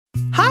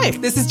Hi,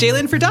 this is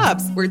Jalen for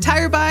Dobbs, where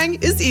tire buying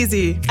is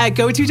easy. At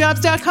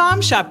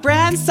GoToDobbs.com, shop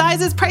brands,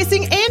 sizes,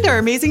 pricing, and our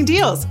amazing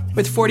deals.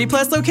 With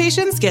 40-plus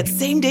locations, get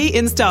same-day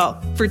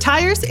install. For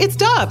tires, it's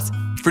Dobbs.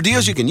 For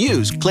deals you can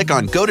use, click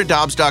on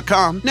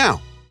GoToDobbs.com now.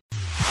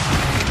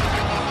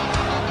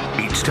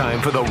 It's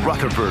time for the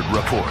Rutherford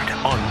Report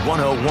on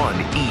 101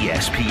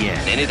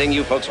 ESPN. Anything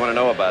you folks want to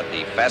know about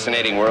the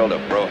fascinating world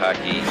of pro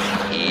hockey,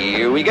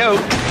 here we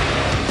go.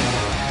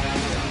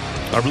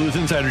 Our Blues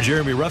insider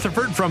Jeremy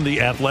Rutherford from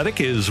The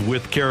Athletic is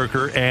with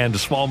Carricker and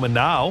Smallman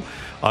now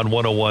on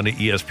 101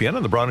 ESPN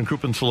on the Brown and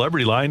Crouppen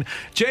Celebrity Line.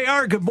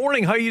 JR, good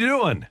morning. How you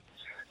doing?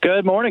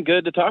 Good morning.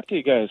 Good to talk to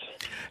you guys.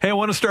 Hey, I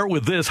want to start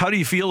with this. How do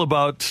you feel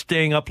about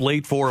staying up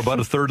late for about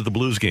a third of the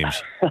Blues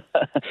games?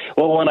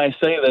 Well, when I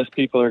say this,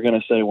 people are going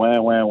to say, wah,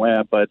 wah,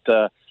 wah. But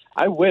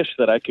I wish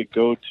that I could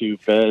go to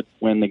bed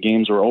when the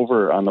games were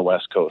over on the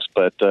West Coast.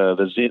 But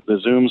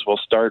the Zooms will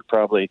start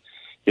probably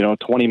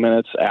 20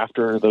 minutes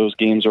after those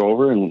games are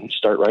over and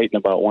start writing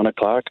about 1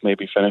 o'clock,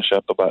 maybe finish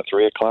up about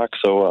 3 o'clock.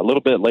 So a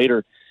little bit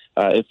later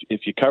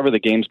if you cover the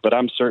games. But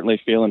I'm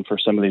certainly feeling for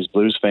some of these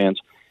Blues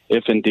fans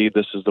if indeed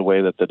this is the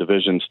way that the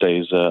division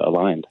stays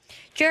aligned.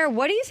 Jared,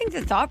 what do you think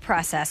the thought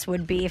process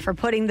would be for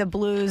putting the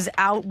Blues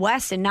out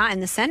west and not in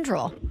the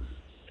Central?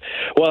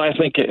 Well, I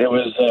think it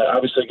was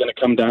obviously going to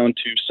come down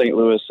to St.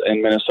 Louis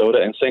and Minnesota,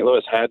 and St.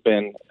 Louis had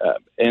been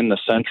in the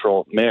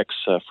Central mix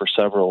for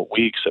several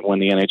weeks when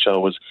the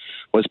NHL was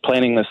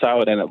planning this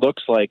out, and it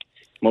looks like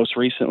most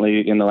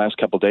recently in the last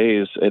couple of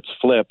days it's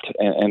flipped,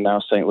 and now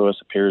St. Louis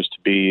appears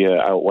to be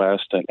out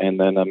west, and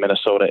then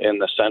Minnesota in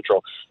the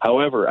Central.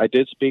 However, I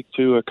did speak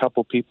to a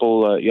couple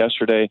people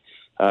yesterday,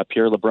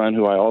 Pierre LeBrun,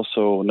 who I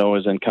also know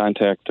is in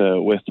contact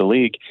with the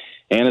league,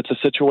 and it's a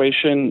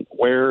situation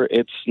where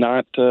it's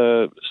not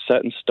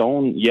set in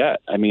stone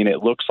yet. I mean,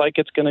 it looks like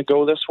it's going to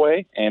go this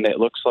way, and it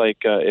looks like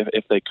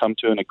if they come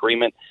to an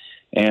agreement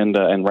and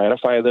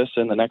ratify this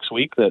in the next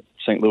week, that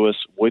St. Louis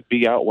would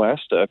be out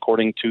west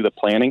according to the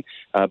planning.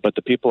 But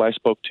the people I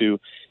spoke to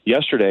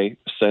yesterday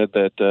said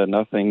that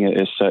nothing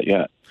is set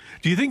yet.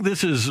 Do you think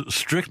this is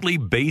strictly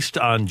based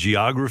on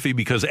geography?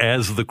 Because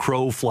as the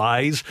crow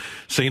flies,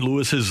 St.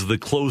 Louis is the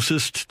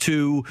closest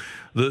to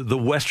the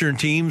Western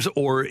teams,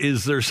 or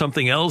is there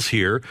something else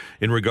here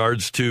in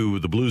regards to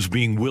the Blues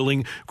being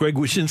willing? Greg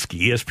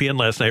Wyshynski, ESPN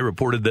last night,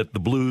 reported that the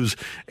Blues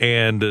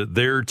and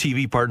their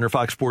TV partner,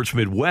 Fox Sports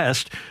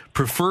Midwest,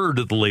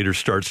 preferred the later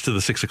starts to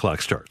the 6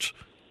 o'clock starts.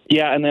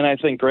 Yeah, and then I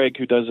think Greg,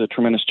 who does a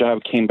tremendous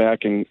job, came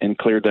back and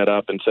cleared that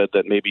up and said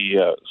that maybe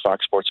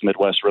Fox Sports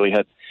Midwest really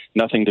had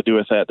nothing to do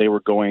with that. They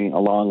were going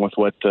along with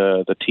what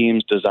the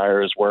team's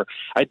desires were.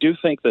 I do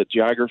think that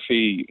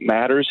geography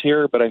matters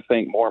here, but I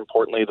think more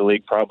importantly, the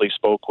league probably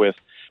spoke with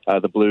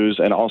the Blues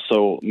and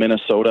also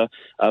Minnesota.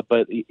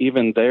 But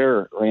even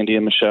there, Randy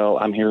and Michelle,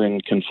 I'm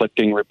hearing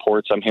conflicting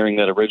reports. I'm hearing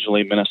that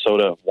originally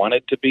Minnesota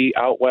wanted to be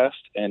out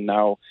west, and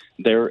now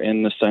they're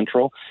in the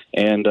Central.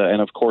 And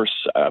of course,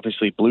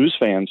 obviously, Blues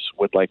fans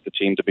would like the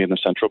team to be in the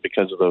Central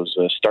because of those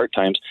start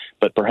times.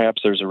 But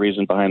perhaps there's a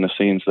reason behind the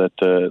scenes that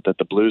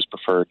the Blues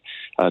preferred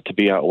to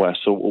be out west.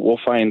 So we'll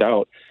find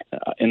out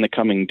in the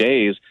coming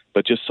days,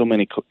 but just so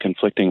many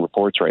conflicting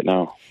reports right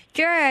now.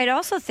 Jerry, I'd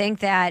also think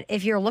that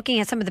if you're looking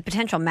at some of the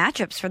potential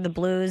matchups for the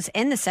Blues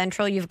in the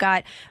Central, you've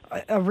got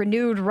a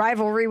renewed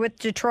rivalry with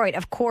Detroit.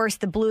 Of course,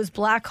 the Blues,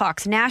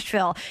 Blackhawks,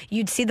 Nashville.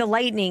 You'd see the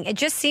Lightning. It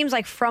just seems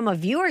like from a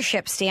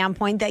viewership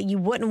standpoint that you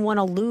wouldn't want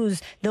to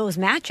lose those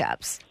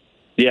matchups.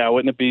 Yeah,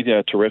 wouldn't it be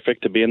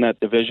terrific to be in that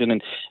division?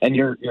 And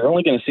you're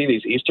only going to see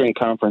these Eastern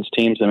Conference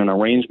teams in an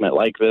arrangement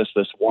like this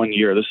 1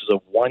 year. This is a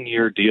 1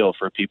 year deal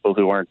for people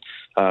who aren't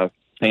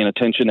paying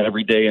attention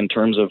every day in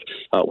terms of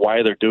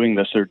why they're doing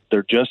this.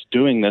 They're just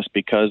doing this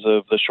because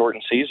of the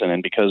shortened season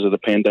and because of the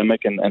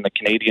pandemic and the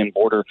Canadian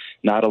border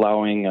not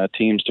allowing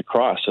teams to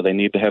cross. So they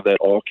need to have that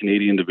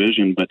all-Canadian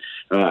division. But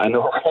I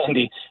know,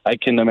 Randy, I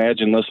can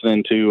imagine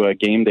listening to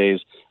game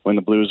days when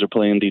the Blues are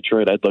playing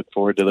Detroit. I'd look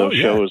forward to those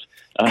shows.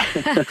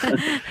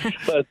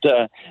 But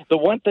the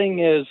one thing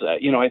is,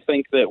 I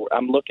think that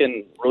I'm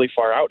looking really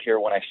far out here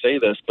when I say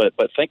this, but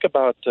think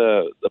about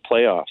the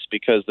playoffs,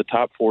 because the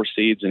top 4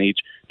 seeds in each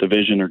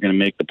division are going to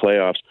make the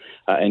playoffs,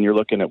 and you're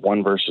looking at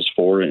 1 versus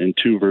 4 and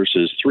 2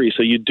 versus 3.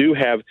 So you do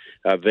have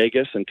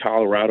Vegas and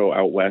Colorado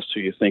out west, who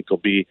you think will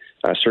be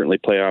certainly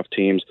playoff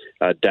teams.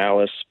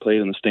 Dallas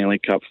played in the Stanley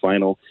Cup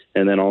final,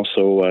 and then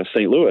also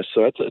St. Louis.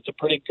 So it's a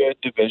pretty good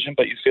division,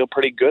 but you feel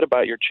pretty good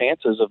about your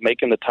chances of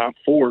making the top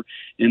 4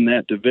 in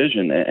that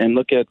division. And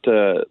look at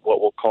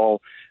what we'll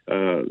call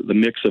the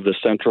mix of the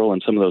Central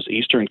and some of those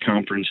Eastern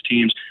Conference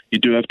teams. You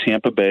do have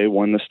Tampa Bay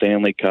won the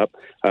Stanley Cup,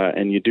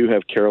 and you do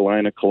have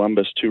Carolina,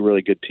 Columbus, 2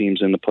 really good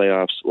teams in the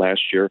playoffs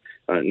last year.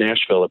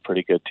 Nashville, a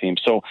pretty good team.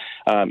 So,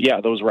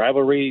 those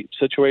rivalry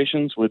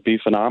situations would be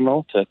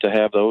phenomenal to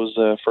have those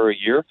for a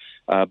year.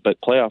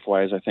 But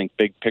playoff-wise, I think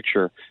big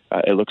picture,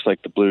 it looks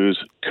like the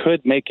Blues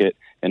could make it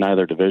in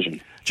either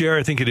division. JR,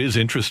 I think it is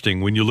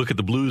interesting when you look at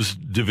the Blues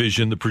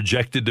division, the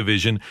projected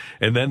division,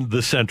 and then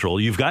the Central.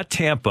 You've got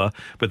Tampa,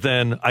 but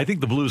then I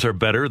think the Blues are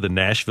better than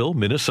Nashville,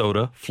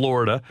 Minnesota,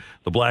 Florida,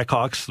 the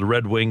Blackhawks, the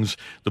Red Wings,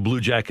 the Blue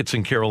Jackets,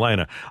 and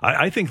Carolina.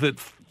 I think that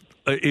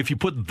if you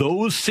put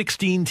those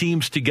 16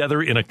 teams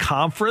together in a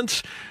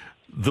conference,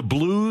 the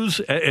Blues,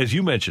 as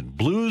you mentioned,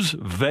 Blues,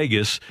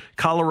 Vegas,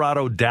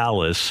 Colorado,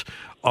 Dallas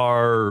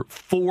are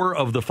 4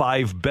 of the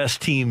 5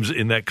 best teams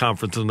in that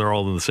conference, and they're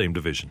all in the same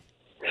division.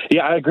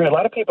 Yeah, I agree. A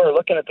lot of people are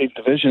looking at these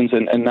divisions,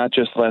 and not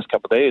just the last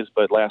couple of days,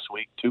 but last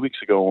week, 2 weeks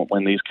ago,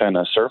 when these kind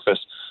of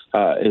surfaced,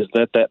 is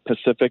that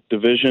Pacific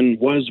division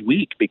was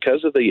weak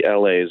because of the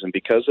LAs and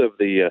because of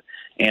the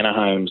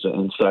Anaheims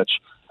and such,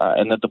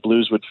 and that the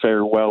Blues would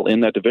fare well in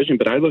that division.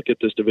 But I look at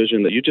this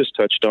division that you just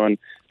touched on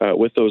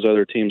with those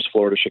other teams,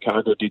 Florida,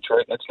 Chicago,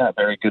 Detroit, that's not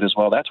very good as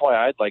well. That's why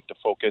I'd like to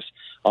focus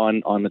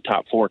on the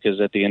top 4,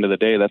 because at the end of the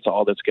day, that's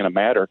all that's going to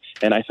matter.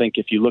 And I think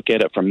if you look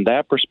at it from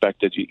that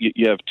perspective,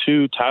 you have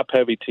 2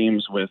 top-heavy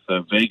teams with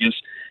Vegas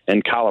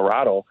and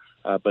Colorado.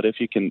 But if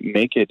you can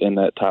make it in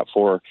that top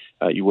 4,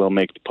 you will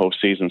make the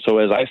postseason. So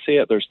as I see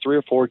it, there's 3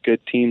 or 4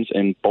 good teams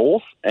in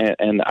both,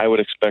 and I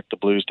would expect the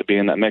Blues to be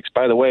in that mix.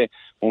 By the way,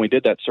 when we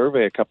did that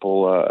survey a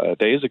couple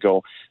days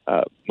ago,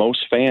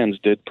 most fans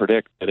did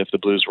predict that if the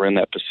Blues were in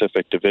that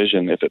Pacific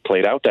division, if it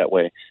played out that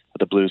way,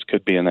 the Blues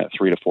could be in that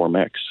 3 to 4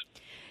 mix.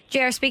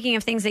 JR, speaking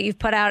of things that you've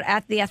put out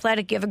at The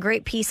Athletic, you have a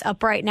great piece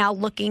up right now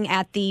looking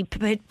at the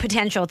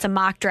potential. It's a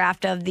mock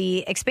draft of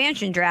the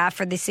expansion draft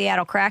for the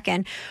Seattle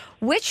Kraken.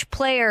 Which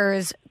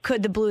players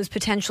could the Blues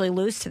potentially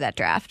lose to that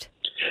draft?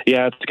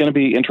 Yeah, it's going to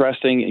be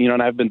interesting.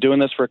 And I've been doing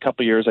this for a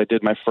couple of years. I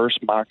did my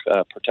first mock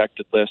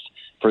protected list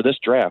for this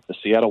draft, the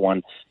Seattle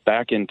one,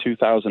 back in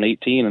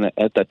 2018. And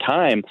at the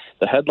time,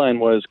 the headline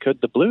was,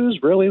 could the Blues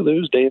really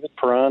lose David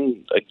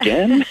Perron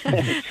again?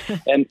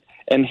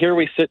 And here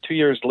we sit 2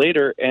 years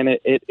later, and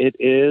it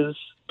is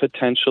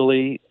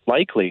potentially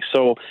likely.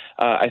 So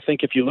I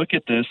think if you look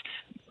at this,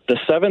 the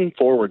 7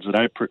 forwards that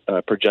I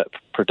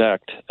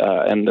predict,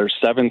 and there's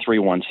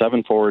 7-3-1,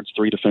 7 forwards,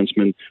 3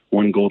 defensemen,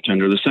 1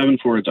 goaltender. The 7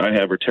 forwards I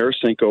have are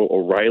Tarasenko,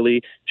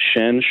 O'Reilly,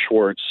 Schenn,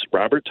 Schwartz,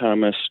 Robert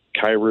Thomas,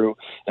 Kyrou,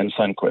 and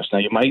Sundqvist. Now,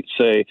 you might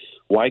say,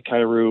 why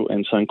Kyrou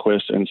and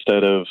Sundqvist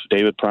instead of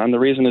David Perron? The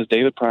reason is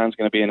David Perron's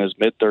going to be in his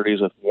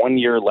mid-30s with 1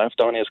 year left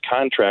on his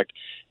contract.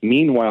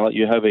 Meanwhile,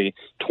 you have a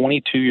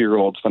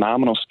 22-year-old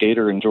phenomenal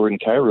skater in Jordan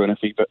Kyrou, and if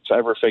he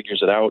ever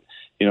figures it out,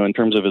 in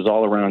terms of his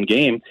all-around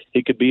game,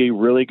 he could be a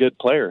really good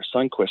player.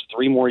 Sundqvist,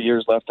 3 more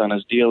years left on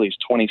his deal. He's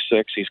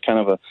 26. He's kind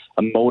of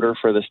a motor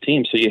for this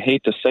team. So you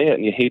hate to say it,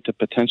 and you hate to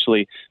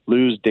potentially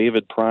lose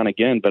David Perron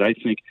again, but I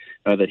think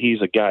that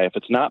he's a guy. If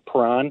it's not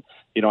Perron,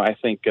 I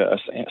think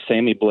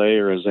Sammy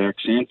Blais or Zach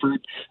Sanford.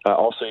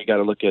 Also, you got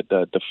to look at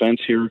defense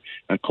here.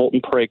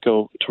 Colton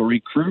Parayko, Torrey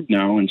Krug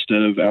now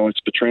instead of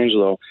Alex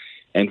Pietrangelo,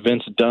 and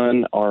Vince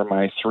Dunn are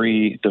my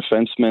 3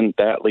 defensemen.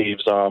 That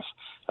leaves off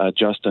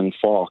Justin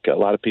Falk. A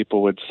lot of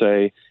people would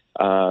say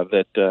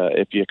that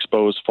if you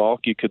expose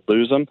Falk, you could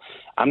lose him.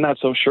 I'm not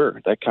so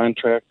sure. That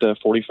contract,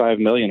 $45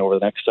 million over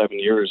the next 7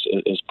 years,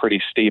 is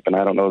pretty steep, and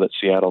I don't know that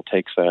Seattle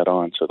takes that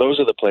on. So those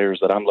are the players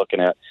that I'm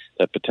looking at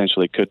that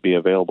potentially could be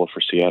available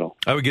for Seattle.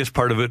 I would guess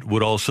part of it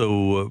would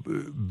also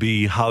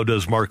be how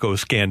does Marco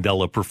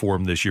Scandella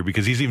perform this year,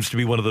 because he seems to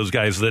be one of those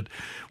guys that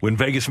when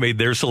Vegas made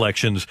their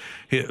selections,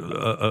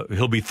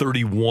 he'll be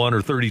 31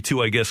 or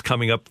 32, I guess,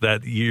 coming up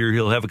that year.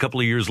 He'll have a couple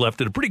of years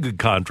left at a pretty good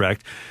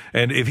contract,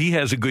 and if he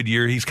has a good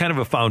year, he's kind of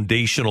a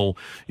foundational.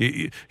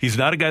 He's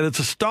not a guy that's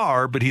a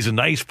star, but he's a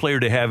nice player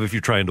to have if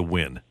you're trying to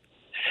win.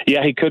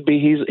 Yeah, he could be.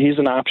 He's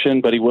an option,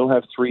 but he will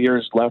have 3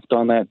 years left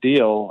on that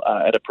deal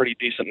at a pretty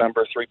decent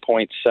number,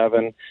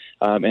 3.7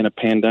 in a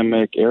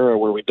pandemic era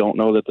where we don't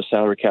know that the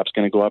salary cap's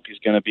going to go up. He's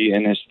going to be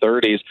in his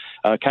 30s.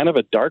 Kind of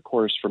a dark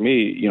horse for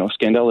me.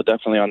 Scandella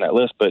definitely on that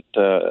list, but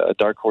a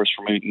dark horse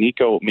for me.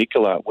 Niko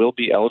Mikkola will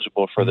be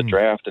eligible for the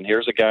draft, and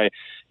here's a guy,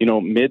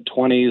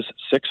 mid-20s,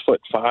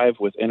 6'5"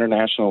 with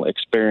international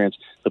experience.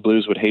 The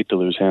Blues would hate to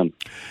lose him.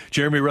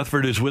 Jeremy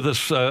Rutherford is with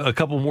us. A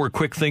couple more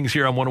quick things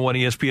here on 101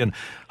 ESPN.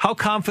 How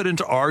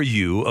confident are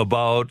you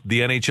about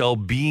the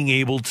NHL being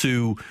able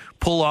to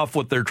pull off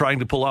what they're trying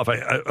to pull off?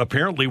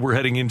 Apparently, we're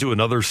heading into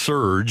another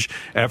surge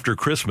after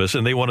Christmas,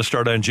 and they want to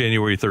start on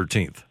January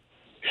 13th.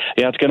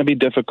 Yeah, it's going to be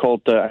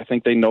difficult. I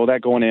think they know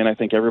that going in. I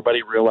think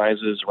everybody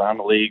realizes around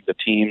the league, the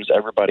teams,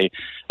 everybody,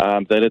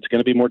 that it's going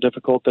to be more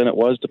difficult than it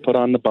was to put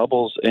on the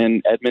bubbles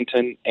in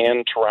Edmonton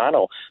and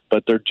Toronto.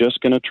 But they're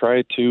just going to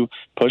try to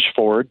push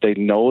forward. They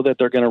know that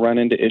they're going to run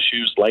into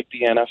issues like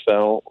the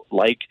NFL,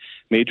 like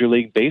Major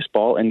League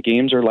Baseball, and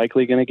games are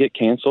likely going to get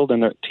canceled,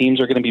 and their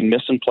teams are going to be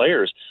missing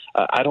players.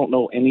 I don't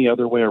know any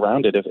other way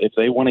around it. If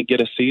they want to get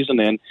a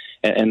season in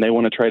and they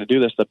want to try to do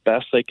this, the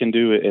best they can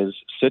do is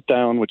sit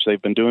down, which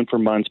they've been doing for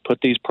months, put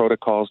these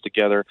protocols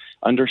together,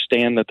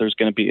 understand that there's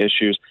going to be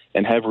issues,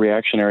 and have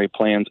reactionary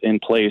plans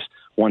in place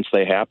once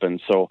they happen.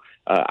 So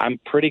I'm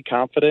pretty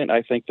confident.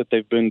 I think that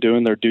they've been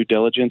doing their due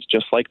diligence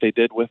just like they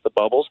did with the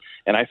bubbles,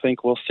 and I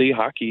think we'll see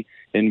hockey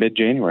in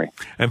mid-January.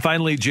 And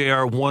finally,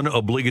 JR, one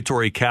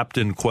obligatory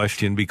captain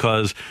question,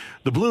 because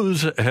the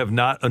Blues have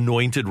not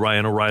anointed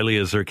Ryan O'Reilly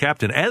as their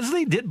captain, as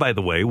they did, by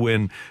the way,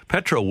 when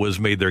Petro was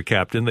made their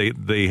captain.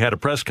 They had a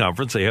press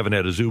conference. They haven't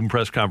had a Zoom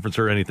press conference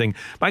or anything.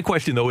 My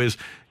question, though, is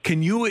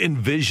can you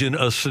envision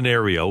a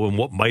scenario, and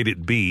what might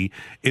it be,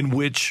 in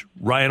which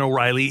Ryan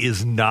O'Reilly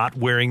is not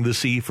wearing the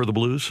C for the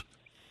Blues?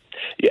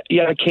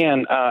 Yeah, I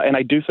can, and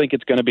I do think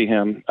it's going to be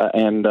him. I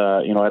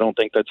don't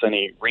think that's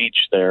any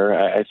reach there.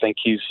 I think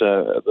he's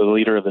the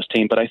leader of this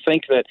team. But I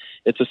think that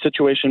it's a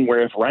situation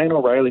where if Ryan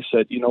O'Reilly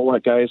said, you know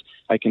what, guys,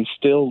 I can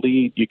still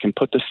lead. You can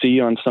put the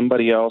C on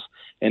somebody else.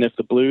 And if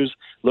the Blues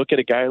look at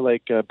a guy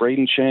like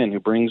Braden Shen, who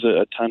brings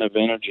a ton of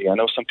energy, I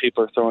know some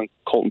people are throwing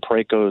Colton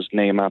Parayko's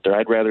name out there.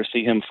 I'd rather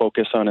see him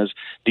focus on his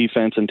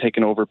defense and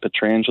taking over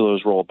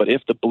Petrangelo's role. But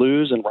if the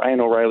Blues and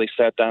Ryan O'Reilly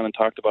sat down and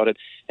talked about it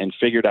and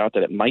figured out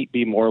that it might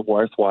be more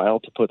worthwhile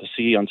to put the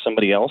C on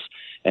somebody else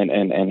and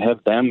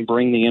have them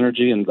bring the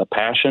energy and the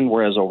passion,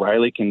 whereas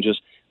O'Reilly can just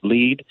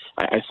lead,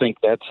 I think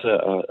that's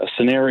a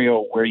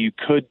scenario where you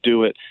could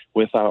do it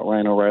without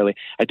Ryan O'Reilly.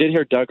 I did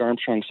hear Doug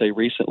Armstrong say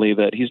recently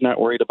that he's not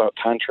worried about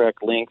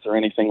contract length or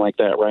anything like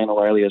that. Ryan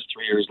O'Reilly has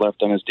 3 years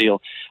left on his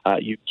deal.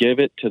 You give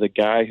it to the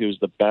guy who's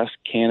the best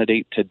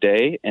candidate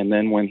today, and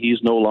then when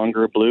he's no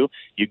longer a Blue,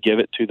 you give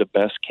it to the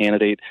best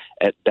candidate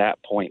at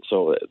that point.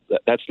 So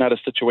that's not a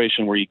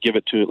situation where you give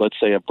it to, let's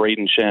say, a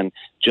Braden Shen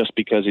just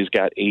because he's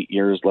got 8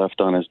 years left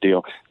on his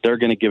deal. They're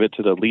going to give it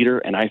to the leader,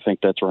 and I think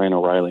that's Ryan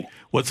O'Reilly.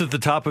 What's at the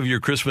top of your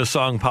Christmas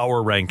song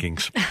power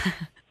rankings?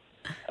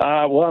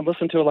 Well, I'm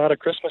listening to a lot of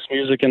Christmas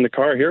music in the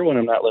car here when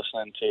I'm not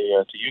listening to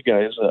you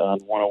guys on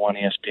 101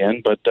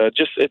 ESPN. But it's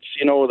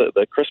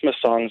the Christmas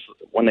songs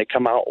when they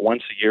come out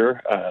once a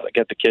year. I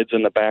get the kids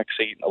in the back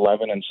seat,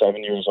 11 and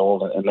 7 years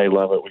old, and they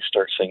love it. We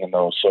start singing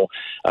those. So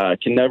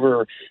can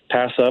never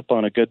pass up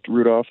on a good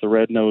Rudolph the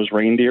Red-Nosed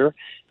Reindeer.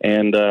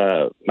 And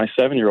my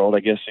 7-year-old,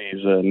 I guess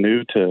he's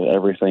new to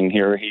everything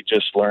here. He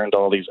just learned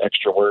all these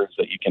extra words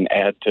that you can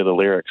add to the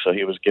lyrics. So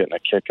he was getting a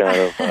kick out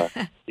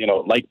of,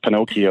 like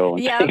Pinocchio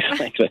and things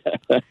like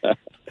that.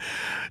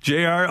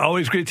 JR,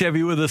 always great to have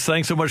you with us.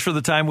 Thanks so much for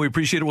the time. We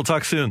appreciate it. We'll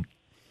talk soon.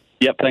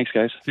 Yep, thanks,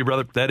 guys. See you,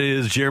 brother. That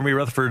is Jeremy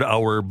Rutherford,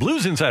 our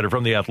Blues insider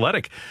from The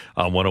Athletic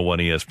on 101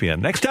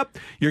 ESPN. Next up,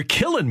 you're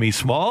killing me,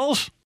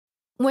 Smalls.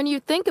 When you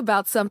think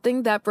about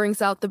something that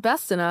brings out the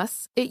best in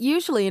us, it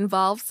usually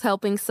involves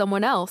helping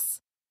someone else.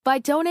 By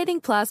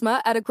donating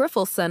plasma at a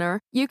Grifols Center,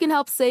 you can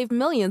help save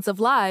millions of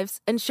lives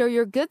and show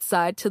your good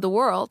side to the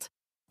world.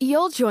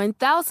 You'll join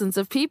thousands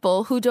of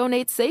people who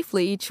donate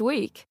safely each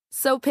week,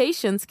 so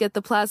patients get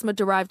the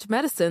plasma-derived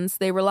medicines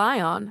they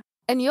rely on.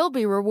 And you'll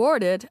be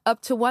rewarded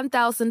up to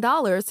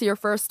 $1,000 your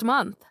first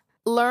month.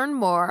 Learn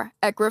more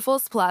at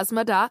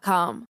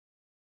grifolsplasma.com.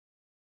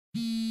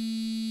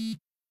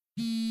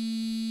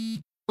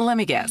 Let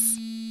me guess.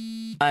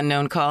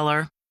 Unknown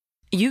caller?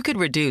 You could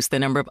reduce the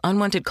number of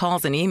unwanted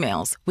calls and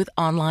emails with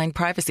online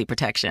privacy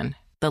protection.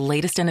 The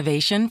latest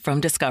innovation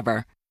from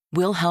Discover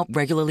will help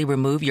regularly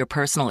remove your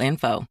personal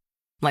info,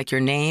 like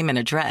your name and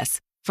address,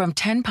 from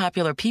 10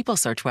 popular people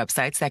search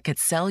websites that could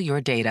sell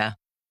your data.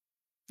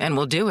 And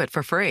we'll do it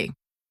for free.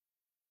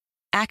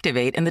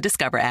 Activate in the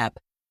Discover app.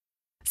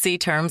 See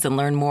terms and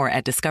learn more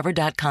at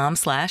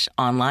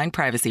discover.com/online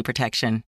privacy protection.